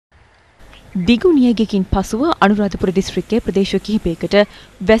දිගු නියගයකින් පසුව අනුරාධපුර දිස්ත්‍රික්කයේ ප්‍රදේශ කිහිපයකට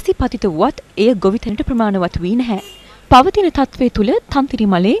වැසි පතිත වුවත් එය ගොවිතැනට ප්‍රමාණවත් වී නැහැ. පවතින තත්ත්වය තුළ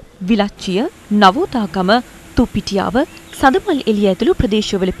තන්තිරිමලේ, විලච්චිය, නවෝතාගම, තුප්පිටියාව, සඳමල් එළිය ඇතුළු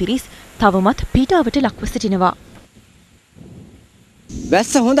ප්‍රදේශවල පිරිස් තවමත් පීඩාවට ලක්ව සිටිනවා.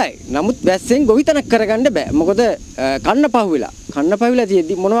 වැස්ස හොඳයි. නමුත් වැස්සෙන් ගොවිතැනක් කරගන්න බෑ. මොකද කන්න පහුවිලා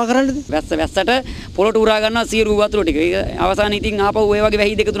තියෙද්දි මොනවා කරන්නද? වැස්සට පොළොට උරා ගන්නවා සියලු වතුර ටික. ඒක අවසානයේ ඉතින් ආපහු ඒ වගේ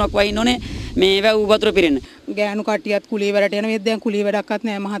වැහි දෙක තුනක් වහින්න ඕනේ මේ වැව් වතුර පිරෙන්න. ගෑනු කට්ටියත් කුලී වැඩට යන වෙද්ද දැන් කුලී වැඩක්වත්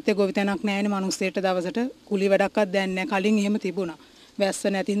නැහැ. මහත්තයා ගොවිතැනක් නැහැනේ මිනිස්සෙට දවසට කුලී වැඩක්වත් දැන් නැහැ. කලින් එහෙම තිබුණා. වැස්ස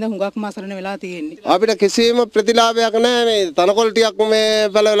නැතිඳ හුඟක් මසරණ වෙලා තියෙන්නේ. අපිට කිසිම ප්‍රතිලාභයක් නැහැ මේ තනකොළ ටිකක් මේ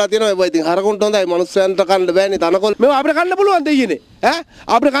පැලවලා තියෙනවා. ඒක ඉතින් හරකුන්ට හොඳයි. මිනිස්සුන්ට කන්න බෑනේ තනකොළ. මේ අපිට කන්න පුළුවන් දෙයියනේ. ඈ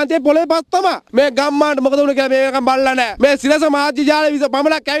අපිට කන්තේ පොළේ පස් තමයි. මේ ගම්මානට මොකද වුනේ කියලා මේකම් බලලා නැහැ. මේ සිරස මාධ්‍ය ජාල විස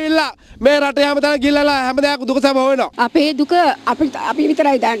පමණක් ඇවිල්ලා මේ රටේ හැමතැන ගිල්ලලා හැමදාම දුක සැප හොයනවා. අපේ දුක අපි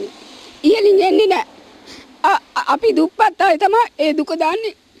විතරයි දන්නේ. ඉහළින් එන්නේ නැහැ. අපි දුප්පත් අය තමයි ඒ දුක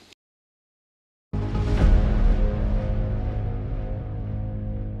දන්නේ.